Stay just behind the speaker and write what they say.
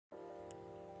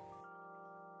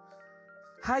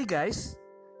Hai guys,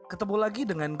 ketemu lagi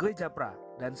dengan gue Japra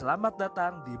dan selamat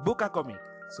datang di Buka Komik,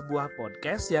 sebuah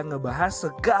podcast yang ngebahas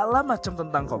segala macam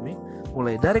tentang komik,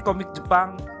 mulai dari komik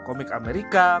Jepang, komik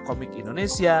Amerika, komik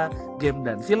Indonesia, game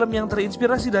dan film yang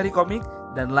terinspirasi dari komik,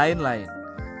 dan lain-lain.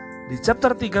 Di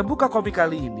chapter 3 Buka Komik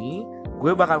kali ini,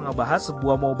 gue bakal ngebahas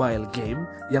sebuah mobile game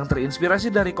yang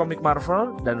terinspirasi dari komik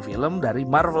Marvel dan film dari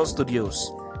Marvel Studios.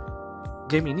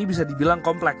 Game ini bisa dibilang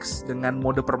kompleks dengan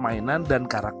mode permainan dan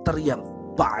karakter yang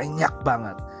banyak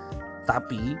banget.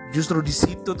 Tapi justru di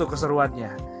situ tuh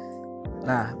keseruannya.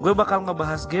 Nah, gue bakal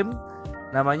ngebahas game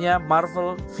namanya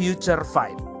Marvel Future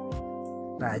Fight.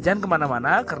 Nah, jangan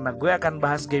kemana-mana karena gue akan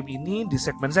bahas game ini di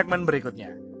segmen-segmen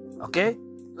berikutnya. Oke,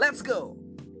 let's go!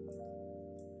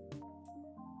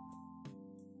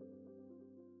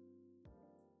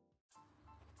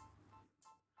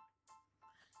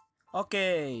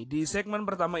 Oke, di segmen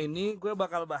pertama ini gue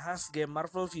bakal bahas game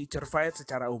Marvel Future Fight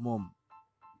secara umum.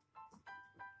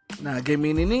 Nah, game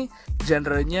ini nih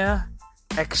genrenya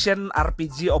action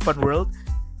RPG open world,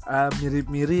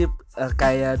 mirip-mirip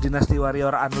kayak Dynasty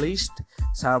Warrior Unleashed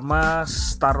sama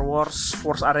Star Wars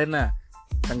Force Arena.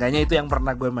 Seenggaknya itu yang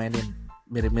pernah gue mainin.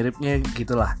 Mirip-miripnya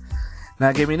gitulah.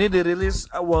 Nah, game ini dirilis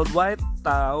worldwide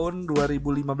tahun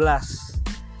 2015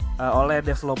 oleh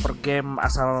developer game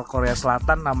asal Korea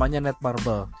Selatan namanya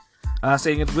Netmarble.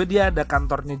 Seingat gue dia ada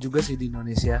kantornya juga sih di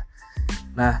Indonesia.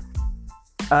 Nah,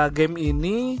 game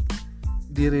ini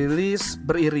dirilis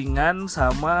beriringan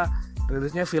sama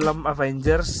rilisnya film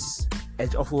Avengers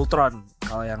Age of Ultron,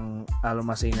 kalau yang lo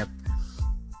masih ingat.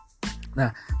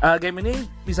 Nah, game ini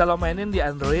bisa lo mainin di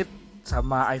Android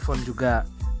sama iPhone juga.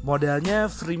 Modelnya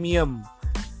freemium.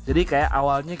 Jadi kayak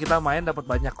awalnya kita main dapat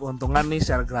banyak keuntungan nih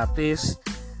secara gratis.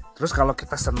 Terus kalau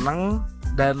kita seneng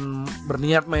dan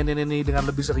berniat mainin ini dengan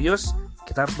lebih serius,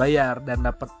 kita harus bayar dan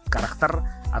dapat karakter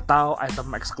atau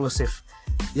item eksklusif.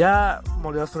 Ya,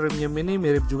 model freemium ini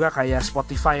mirip juga kayak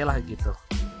Spotify lah gitu.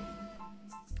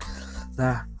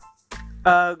 Nah,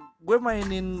 gue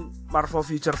mainin Marvel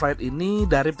Future Fight ini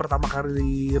dari pertama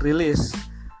kali rilis.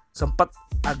 Sempet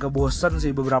agak bosen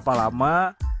sih beberapa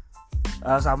lama,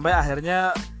 sampai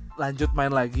akhirnya lanjut main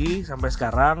lagi sampai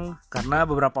sekarang karena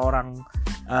beberapa orang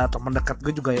teman dekat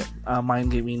gue juga main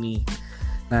game ini.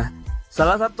 Nah,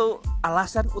 salah satu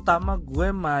alasan utama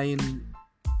gue main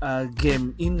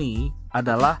game ini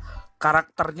adalah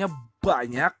karakternya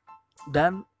banyak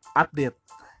dan update.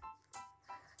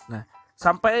 Nah,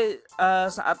 sampai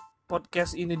saat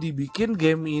podcast ini dibikin,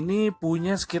 game ini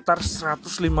punya sekitar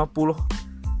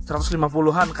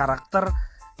 150-an karakter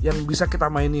yang bisa kita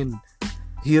mainin.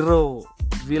 Hero,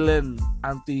 villain,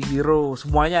 anti-hero,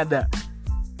 semuanya ada.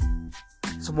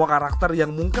 Semua karakter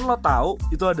yang mungkin lo tahu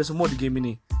itu ada semua di game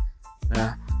ini.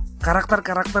 Nah,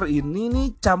 karakter-karakter ini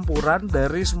nih campuran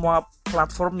dari semua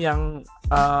platform yang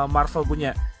Marvel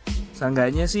punya.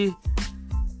 Seenggaknya sih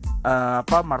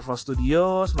Marvel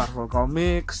Studios, Marvel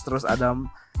Comics, terus ada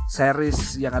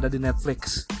series yang ada di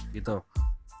Netflix gitu.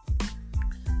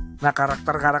 Nah,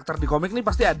 karakter-karakter di komik nih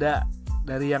pasti ada,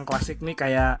 dari yang klasik nih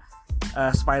kayak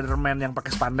Spider-Man yang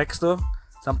pakai spandex tuh,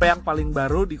 sampai yang paling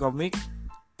baru di komik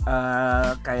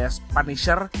kayak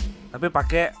Punisher tapi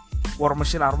pakai War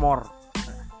Machine armor.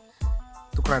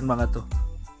 Itu keren banget tuh.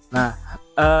 Nah,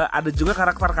 ada juga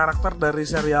karakter-karakter dari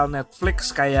serial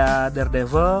Netflix kayak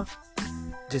Daredevil,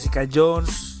 Jessica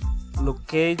Jones, Luke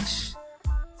Cage,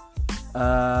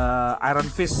 Iron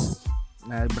Fist.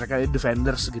 Nah, mereka ini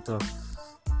Defenders gitu.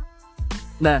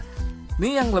 Nah,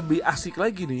 ini yang lebih asik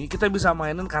lagi nih, kita bisa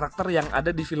mainin karakter yang ada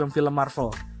di film-film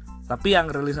Marvel, tapi yang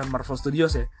rilisan Marvel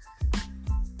Studios ya.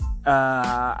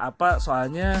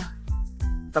 Soalnya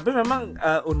tapi memang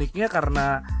uniknya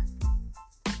karena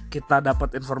kita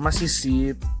dapat informasi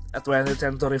si 20th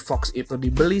Century Fox itu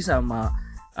dibeli sama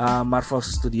Marvel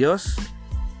Studios,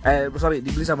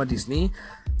 dibeli sama Disney.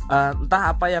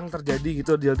 Entah apa yang terjadi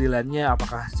gitu deal-dealannya,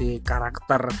 apakah si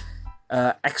karakter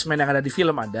X-Men yang ada di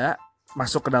film ada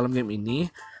masuk ke dalam game ini.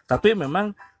 Tapi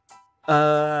memang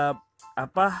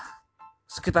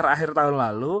sekitar akhir tahun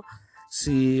lalu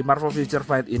si Marvel Future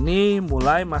Fight ini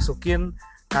mulai masukin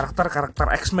karakter-karakter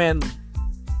X-Men.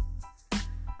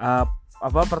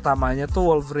 Pertamanya tuh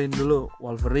Wolverine dulu.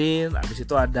 Wolverine, abis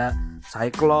itu ada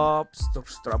Cyclops,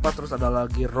 terus ada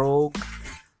lagi Rogue,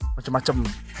 macam-macam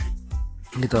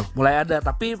gitu. Mulai ada,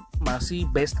 tapi masih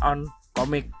based on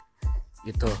comic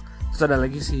gitu. Terus ada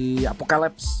lagi si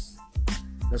Apocalypse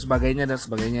dan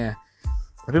sebagainya.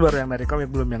 Tapi baru yang dari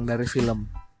komik, belum yang dari film.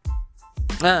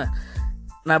 Nah,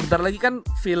 bentar lagi kan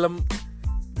film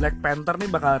Black Panther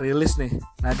nih bakal rilis nih.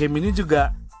 Nah, game ini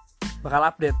juga bakal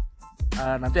update.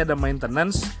 Nanti ada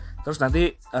maintenance Terus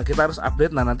nanti kita harus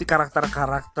update. Nah nanti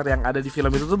karakter-karakter yang ada di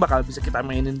film itu tuh bakal bisa kita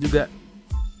mainin juga.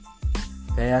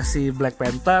 Kayak si Black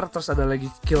Panther, terus ada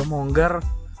lagi Killmonger.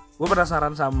 Gue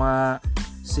penasaran sama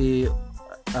si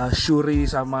Shuri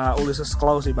sama Ulysses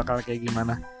Klaue sih bakal kayak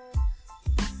gimana.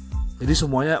 Jadi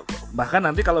semuanya, bahkan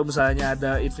nanti kalau misalnya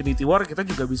ada Infinity War, kita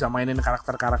juga bisa mainin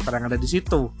karakter-karakter yang ada di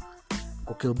situ.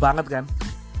 Gokil banget kan?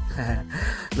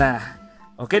 Nah,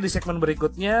 oke, di segmen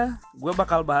berikutnya gue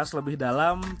bakal bahas lebih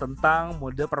dalam tentang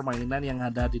mode permainan yang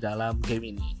ada di dalam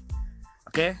game ini.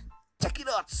 Oke, check it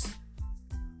out.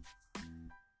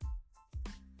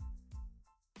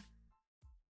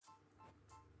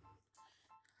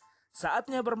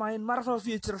 Saatnya bermain Marvel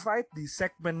Future Fight di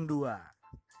segmen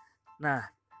 2.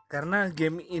 Nah, karena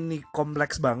game ini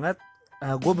kompleks banget,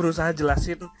 gue berusaha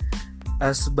jelasin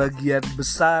sebagian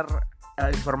besar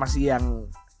informasi yang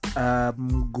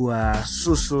gue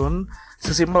susun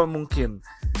sesimpel mungkin.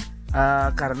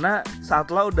 Karena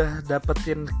saat lo udah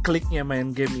dapetin kliknya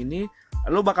main game ini,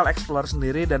 lo bakal explore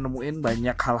sendiri dan nemuin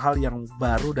banyak hal-hal yang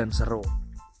baru dan seru.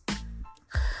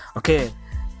 Oke,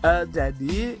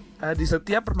 jadi di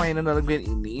setiap permainan dalam game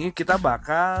ini kita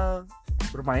bakal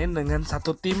bermain dengan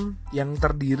satu tim yang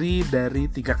terdiri dari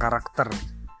 3 karakter.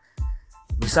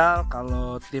 Misal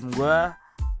kalau tim gue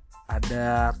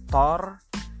ada Thor,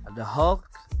 ada Hulk,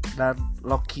 dan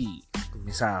Loki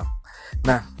misal.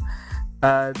 Nah,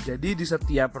 jadi di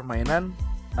setiap permainan,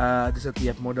 di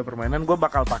setiap mode permainan gue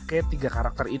bakal pakai 3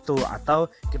 karakter itu,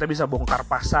 atau kita bisa bongkar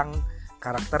pasang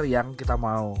karakter yang kita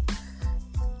mau.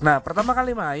 Nah, pertama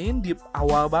kali main di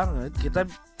awal banget kita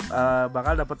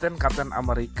bakal dapetin Captain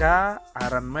America,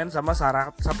 Iron Man, sama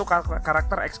satu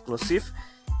karakter eksklusif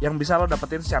yang bisa lo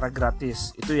dapetin secara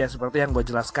gratis. Itu ya seperti yang gue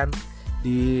jelaskan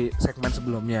di segmen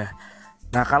sebelumnya.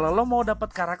 Nah, kalau lo mau dapet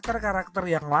karakter-karakter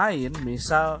yang lain,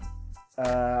 misal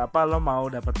lo mau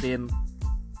dapetin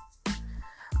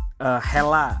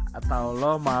Hela, atau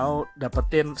lo mau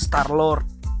dapetin Star-Lord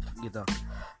gitu,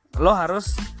 lo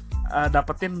harus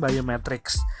dapetin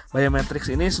Biometrics.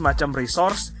 Biometrics ini semacam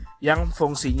resource yang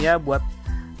fungsinya buat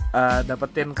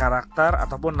dapetin karakter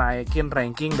ataupun naikin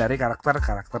ranking dari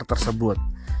karakter-karakter tersebut.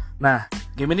 Nah,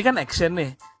 game ini kan action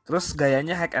nih, terus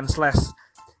gayanya hack and slash.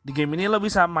 Di game ini lo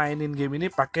bisa mainin game ini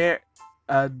pakai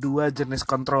 2 jenis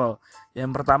control.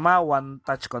 Yang pertama one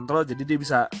touch control, jadi dia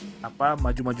bisa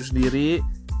maju-maju sendiri,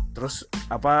 terus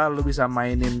lo bisa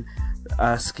mainin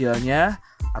skillnya,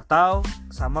 atau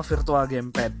sama virtual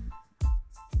gamepad.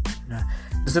 Nah,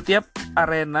 di setiap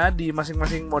arena di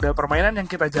masing-masing model permainan yang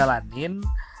kita jalanin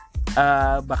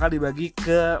bakal dibagi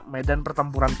ke medan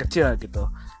pertempuran kecil gitu.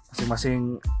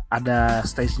 Masing-masing ada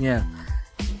stage-nya.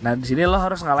 Nah, di sini lo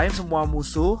harus ngalahin semua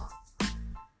musuh,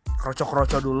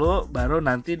 kroco-kroco dulu, baru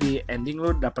nanti di ending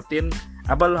lo dapetin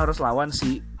lo harus lawan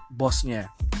si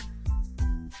bosnya.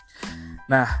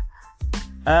 Nah,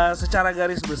 secara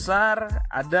garis besar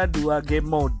ada 2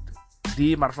 game mode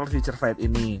di Marvel Future Fight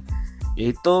ini,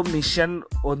 yaitu mission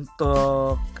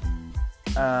untuk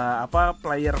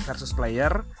player versus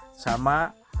player,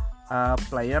 sama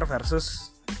player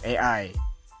versus AI,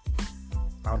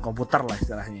 lawan komputer lah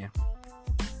istilahnya.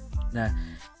 Nah,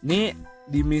 ini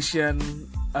di mission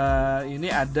ini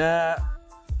ada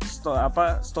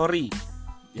story.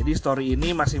 Jadi story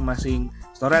ini masing-masing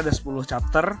story ada 10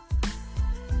 chapter,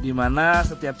 di mana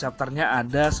setiap chapternya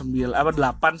ada 8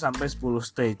 sampai 10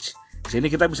 stage. Di sini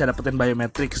kita bisa dapetin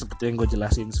biometrik seperti yang gue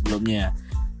jelasin sebelumnya.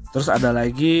 Terus ada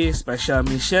lagi special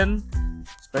mission.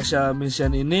 Special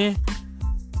mission ini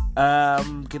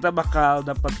kita bakal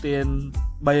dapetin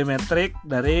biometrik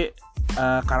dari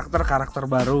karakter-karakter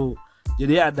baru.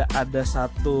 Jadi ada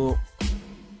satu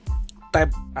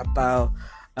tab atau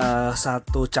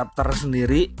satu chapter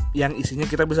sendiri yang isinya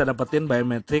kita bisa dapetin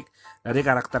biometrik dari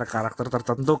karakter-karakter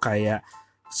tertentu kayak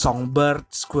Songbird,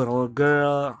 Squirrel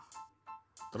Girl.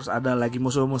 Terus ada lagi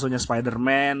musuh-musuhnya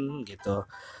Spider-Man gitu.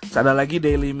 Terus ada lagi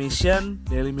daily mission.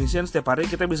 Daily mission setiap hari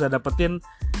kita bisa dapetin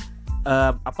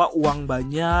uang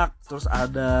banyak. Terus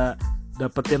ada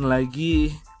dapetin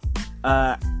lagi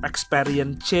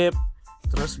experience chip.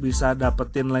 Terus bisa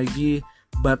dapetin lagi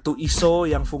batu ISO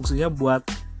yang fungsinya buat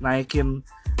naikin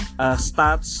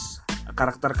stats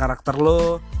karakter-karakter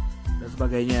lo dan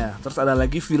sebagainya. Terus ada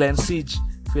lagi Villain Siege.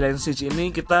 Villain Siege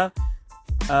ini kita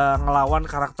ngelawan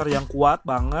karakter yang kuat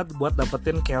banget buat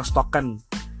dapetin chaos token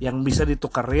yang bisa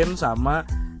ditukerin sama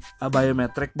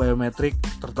biometrik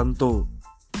tertentu.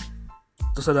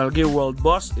 Terus ada lagi World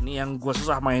Boss, ini yang gue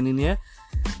susah maininnya.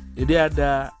 Jadi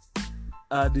ada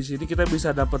di sini kita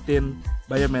bisa dapetin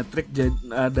biometrik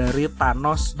dari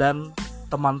Thanos dan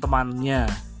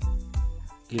teman-temannya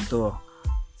gitu.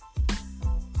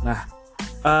 Nah,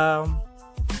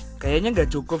 kayaknya nggak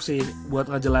cukup sih buat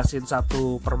ngejelasin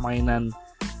satu permainan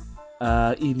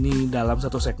ini dalam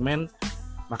satu segmen.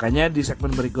 Makanya di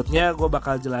segmen berikutnya gue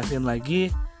bakal jelasin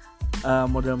lagi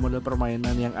model-model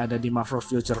permainan yang ada di Marvel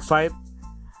Future Fight.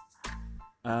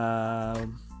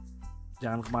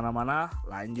 Jangan kemana-mana,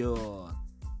 lanjut.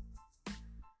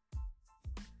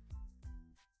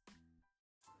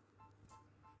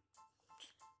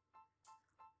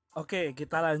 Oke,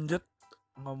 kita lanjut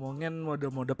ngomongin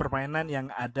mode-mode permainan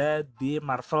yang ada di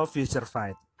Marvel Future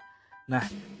Fight. Nah,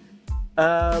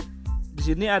 di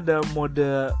sini ada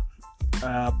mode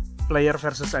player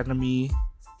versus enemy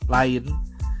lain,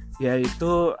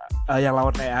 yaitu yang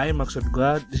lawan AI. Maksud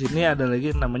gue di sini ada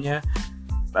lagi namanya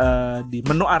di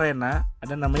menu arena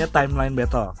ada namanya timeline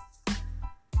battle.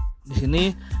 Di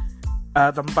sini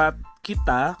tempat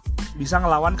kita bisa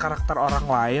ngelawan karakter orang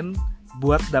lain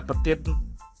buat dapetin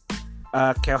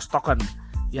chaos token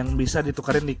yang bisa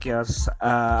ditukerin di chaos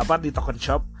di token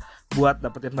shop buat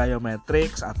dapetin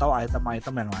biometrics atau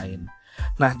item-item yang lain.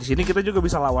 Nah, di sini kita juga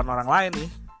bisa lawan orang lain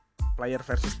nih, player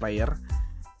versus player.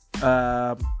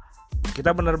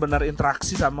 Kita benar-benar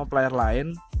interaksi sama player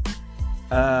lain,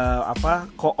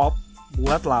 co-op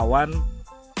buat lawan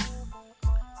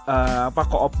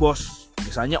co-op boss,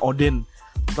 misalnya Odin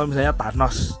atau misalnya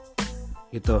Thanos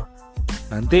gitu.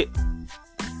 Nanti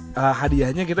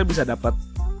hadiahnya kita bisa dapat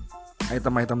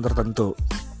item-item tertentu.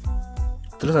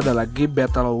 Terus ada lagi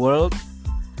Battle World,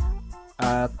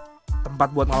 tempat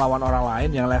buat ngelawan orang lain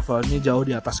yang levelnya jauh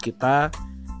di atas kita.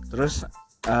 Terus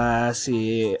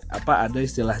ada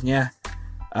istilahnya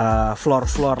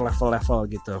floor level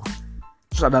gitu.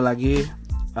 Terus ada lagi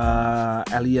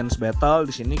Aliens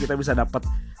Battle. Di sini kita bisa dapat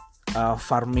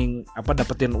farming,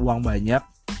 dapetin uang banyak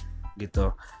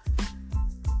gitu.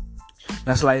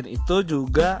 Nah, selain itu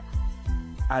juga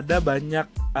ada banyak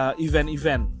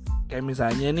event-event. Kayak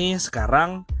misalnya nih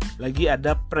sekarang lagi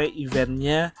ada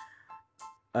pre-eventnya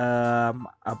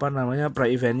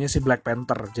pre-eventnya si Black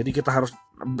Panther. Jadi kita harus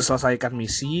selesaikan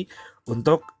misi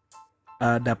untuk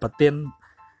dapetin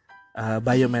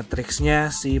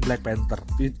biometricsnya si Black Panther.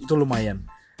 Itu lumayan.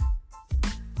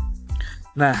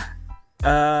 Nah,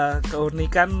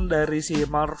 keunikan dari si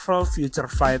Marvel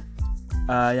Future Fight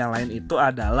yang lain itu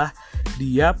adalah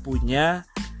dia punya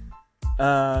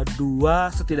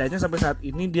setidaknya sampai saat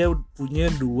ini dia punya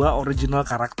 2 original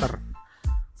karakter.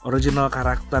 Original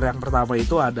karakter yang pertama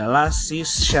itu adalah si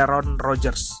Sharon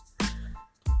Rogers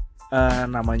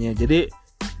namanya. Jadi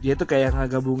dia tuh kayak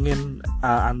ngegabungin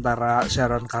antara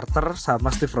Sharon Carter sama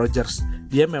Steve Rogers.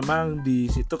 Dia memang di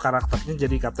situ karakternya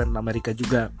jadi Captain America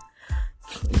juga.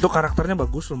 Itu karakternya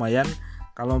bagus lumayan.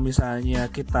 Kalau misalnya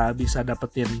kita bisa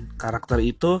dapetin karakter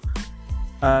itu,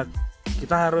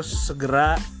 kita harus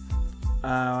segera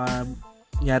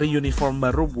nyari uniform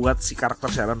baru buat si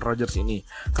karakter Sharon Rogers ini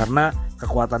karena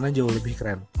kekuatannya jauh lebih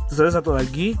keren. Terus ada satu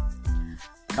lagi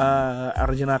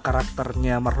original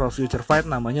karakternya Marvel Future Fight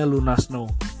namanya Luna Snow.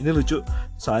 Ini lucu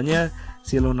soalnya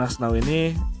si Luna Snow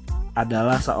ini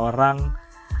adalah seorang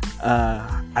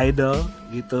idol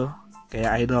gitu,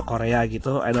 kayak idol Korea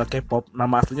gitu, idol K-pop.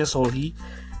 Nama aslinya Seolhee,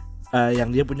 yang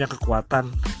dia punya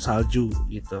kekuatan salju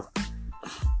gitu.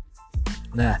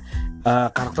 Nah,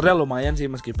 karakternya lumayan sih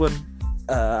meskipun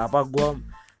gue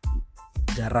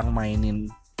jarang mainin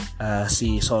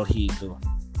si Seolhee itu.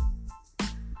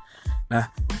 Nah,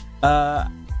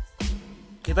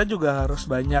 kita juga harus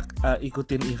banyak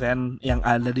ikutin event yang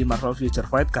ada di Marvel Future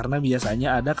Fight karena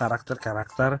biasanya ada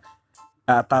karakter-karakter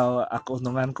atau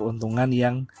keuntungan-keuntungan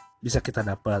yang bisa kita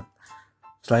dapat.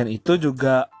 Selain itu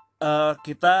juga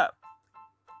kita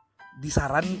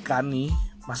disarankan nih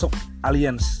masuk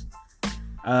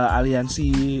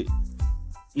aliansi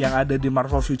yang ada di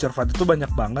Marvel Future Fight itu banyak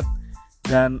banget,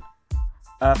 dan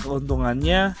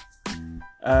keuntungannya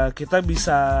kita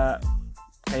bisa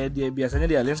kayak dia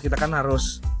biasanya di Alliance kita kan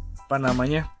harus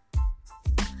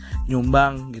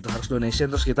nyumbang gitu, harus donation,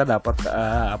 terus kita dapat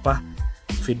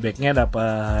feedbacknya,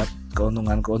 dapat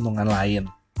keuntungan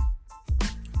lain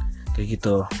kayak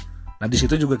gitu. Nah, di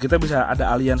situ juga kita bisa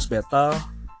ada Alliance Battle,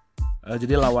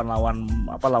 jadi lawan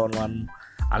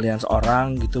Alliance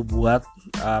orang gitu buat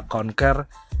conquer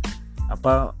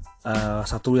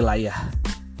satu wilayah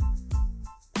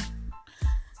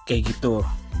kayak gitu.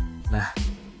 Nah,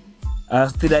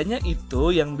 setidaknya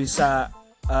itu yang bisa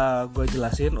gue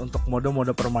jelasin untuk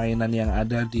mode-mode permainan yang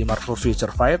ada di Marvel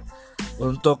Future Fight.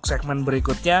 Untuk segmen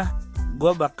berikutnya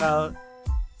gue bakal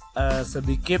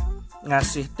sedikit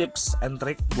ngasih tips and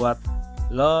trick buat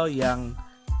lo yang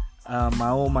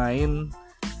mau main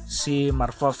si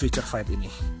Marvel Future Fight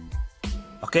ini.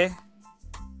 Oke,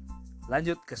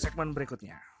 lanjut ke segmen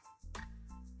berikutnya.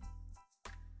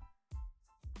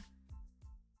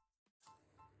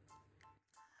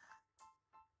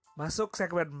 Masuk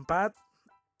segmen 4,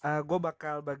 gue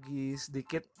bakal bagi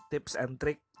sedikit tips and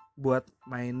trick buat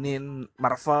mainin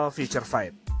Marvel Future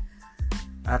Fight.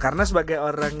 Karena sebagai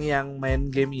orang yang main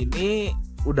game ini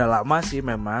udah lama sih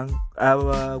memang,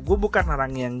 gue bukan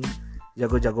orang yang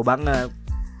jago-jago banget.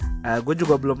 Gue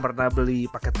juga belum pernah beli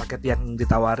paket-paket yang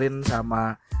ditawarin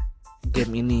sama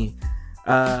game ini.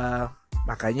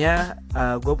 Makanya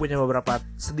gue punya beberapa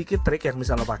sedikit trik yang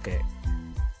bisa lo pakai.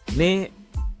 Ini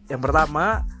yang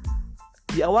pertama,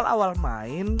 di awal-awal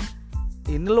main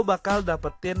ini lo bakal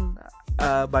dapetin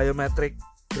biometric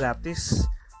gratis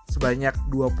sebanyak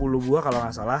 20 buah kalau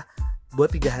nggak salah buat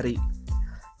 3 hari.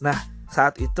 Nah,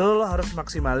 saat itu lo harus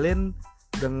maksimalin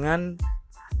dengan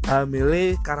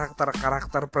milih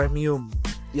karakter-karakter premium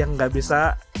yang nggak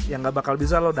bakal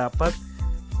bisa lo dapet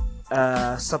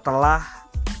setelah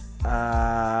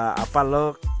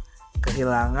lo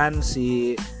kehilangan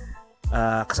si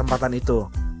kesempatan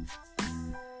itu.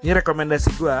 Ini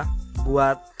rekomendasi gue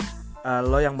buat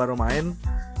lo yang baru main.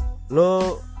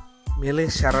 Lo milih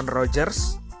Sharon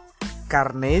Rogers,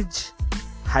 Carnage,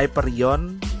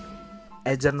 Hyperion,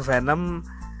 Agent Venom,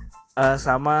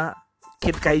 sama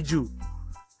Kid Kaiju.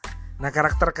 Nah,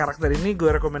 karakter-karakter ini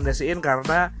gue rekomendasiin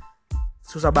karena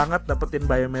susah banget dapetin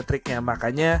biometriknya.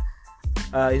 Makanya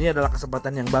ini adalah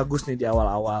kesempatan yang bagus nih di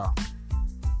awal-awal.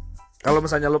 Kalau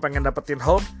misalnya lo pengen dapetin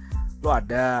Hulk, lo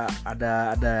ada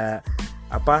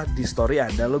di story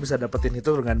ada, lo bisa dapetin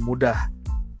itu dengan mudah.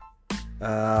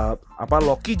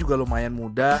 Loki juga lumayan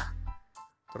mudah.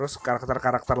 Terus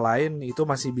karakter-karakter lain itu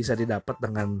masih bisa didapat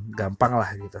dengan gampang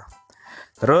lah gitu.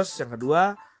 Terus yang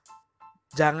kedua,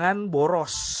 jangan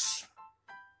boros.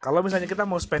 Kalau misalnya kita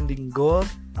mau spending gold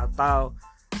atau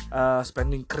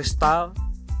spending kristal,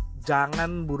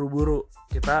 jangan buru-buru.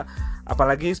 Kita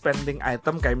apalagi spending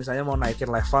item kayak misalnya mau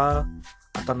naikin level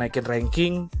atau naikin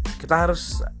ranking, kita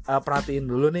harus perhatiin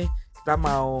dulu nih, kita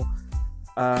mau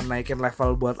naikin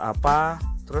level buat apa,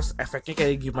 terus efeknya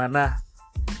kayak gimana.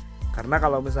 Karena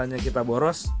kalau misalnya kita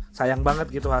boros, sayang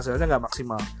banget gitu, hasilnya nggak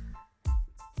maksimal.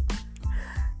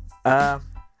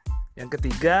 Yang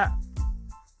ketiga,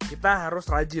 kita harus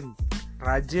rajin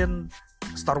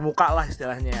store muka lah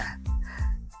istilahnya.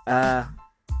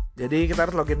 Jadi kita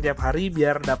harus login tiap hari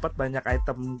biar dapat banyak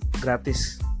item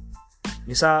gratis.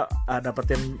 Misal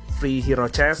dapetin free hero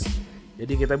chest,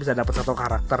 jadi kita bisa dapat 1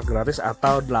 karakter gratis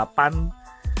atau 8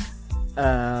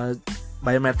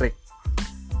 biometric.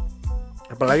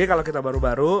 Apalagi kalau kita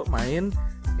baru-baru main,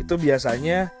 itu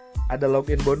biasanya ada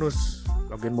login bonus.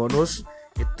 Login bonus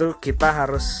itu kita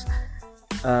harus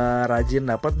rajin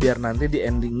dapat biar nanti di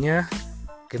endingnya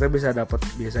kita bisa dapat,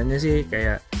 biasanya sih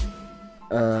kayak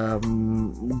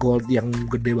gold yang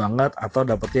gede banget atau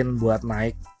dapetin buat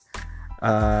naik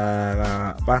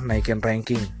naikin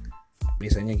ranking,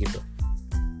 biasanya gitu.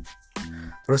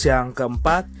 Terus yang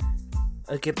keempat,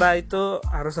 kita itu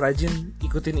harus rajin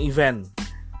ikutin event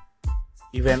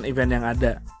yang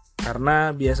ada,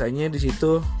 karena biasanya di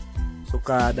situ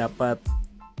suka dapat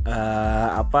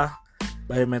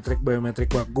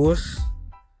biometrik bagus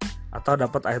atau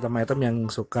dapat item-item yang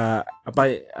suka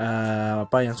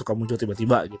yang suka muncul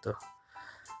tiba-tiba gitu.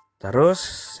 Terus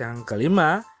yang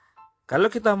kelima, kalau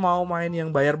kita mau main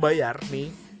yang bayar-bayar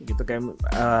nih gitu, kayak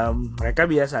mereka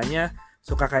biasanya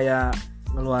suka kayak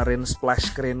ngeluarin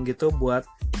splash screen gitu buat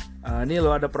ini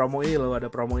lo ada promo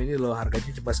ini lo,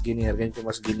 harganya cuma segini.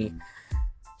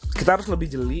 Kita harus lebih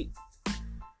jeli.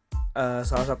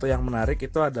 Salah satu yang menarik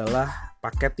itu adalah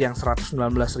paket yang 119.000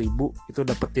 itu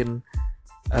dapetin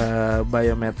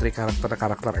biometrik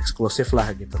karakter eksklusif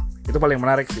lah gitu. Itu paling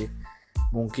menarik sih.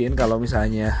 Mungkin kalau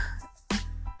misalnya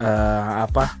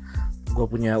gue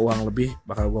punya uang lebih,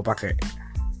 bakal gue pakai.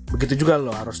 Begitu juga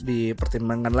lo, harus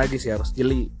dipertimbangkan lagi sih, harus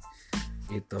jeli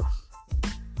gitu.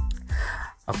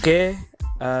 Oke,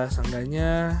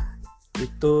 seenggaknya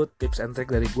itu tips and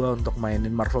trick dari gue untuk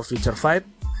mainin Marvel Future Fight.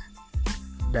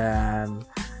 Dan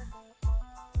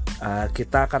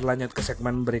kita akan lanjut ke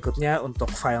segmen berikutnya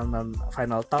untuk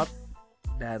final thought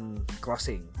dan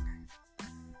closing.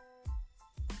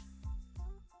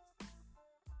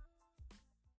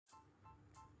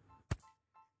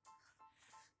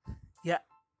 Ya,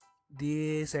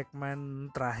 di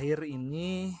segmen terakhir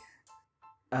ini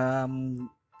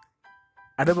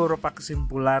ada beberapa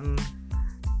kesimpulan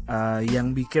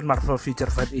yang bikin Marvel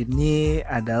Future Fight ini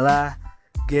adalah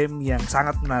game yang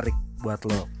sangat menarik buat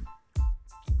lo.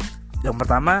 Yang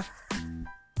pertama,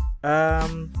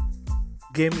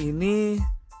 game ini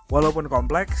walaupun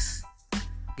kompleks,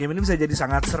 game ini bisa jadi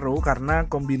sangat seru karena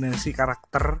kombinasi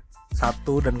karakter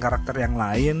satu dan karakter yang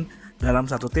lain dalam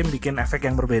satu tim bikin efek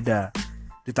yang berbeda.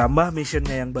 Ditambah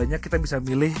missionnya yang banyak, kita bisa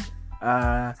milih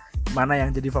mana yang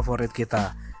jadi favorit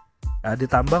kita.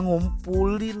 Ditambah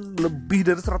ngumpulin lebih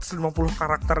dari 150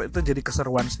 karakter, itu jadi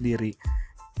keseruan sendiri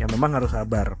yang memang harus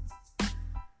sabar.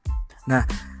 Nah,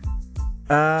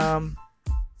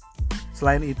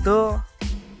 selain itu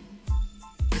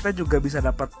kita juga bisa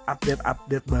dapat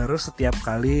update baru setiap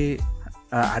kali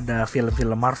ada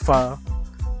film-film Marvel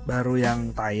baru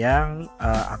yang tayang,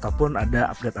 ataupun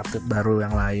ada update baru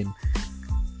yang lain.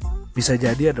 Bisa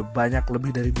jadi ada banyak,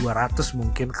 lebih dari 200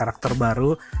 mungkin karakter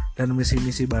baru dan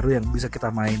misi-misi baru yang bisa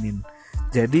kita mainin.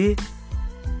 Jadi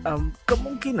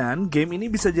kemungkinan game ini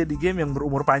bisa jadi game yang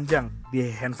berumur panjang di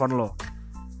handphone lo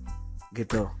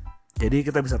gitu. Jadi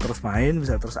kita bisa terus main,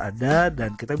 bisa terus ada,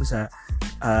 dan kita bisa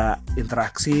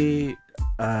interaksi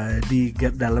di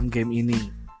dalam game ini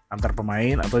antar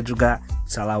pemain, atau juga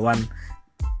bisa lawan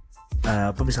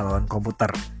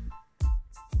komputer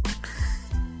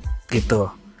gitu.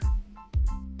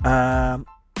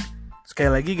 Sekali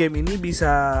lagi, game ini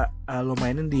bisa lo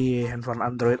mainin di handphone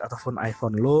Android ataupun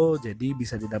iPhone lo, jadi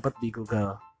bisa didapat di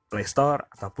Google Play Store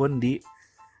ataupun di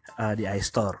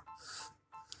iStore.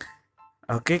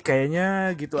 Oke,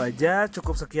 kayaknya gitu aja.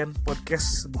 Cukup sekian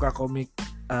podcast Buka Komik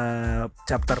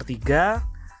chapter 3.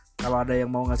 Kalau ada yang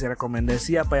mau ngasih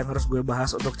rekomendasi apa yang harus gue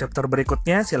bahas untuk chapter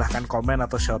berikutnya, silahkan komen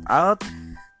atau shout out.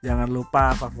 Jangan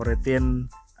lupa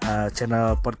favoritin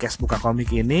channel podcast Buka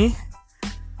Komik ini.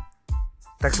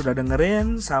 Thanks sudah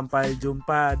dengerin. Sampai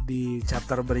jumpa di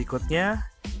chapter berikutnya.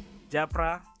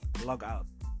 Japra, log out.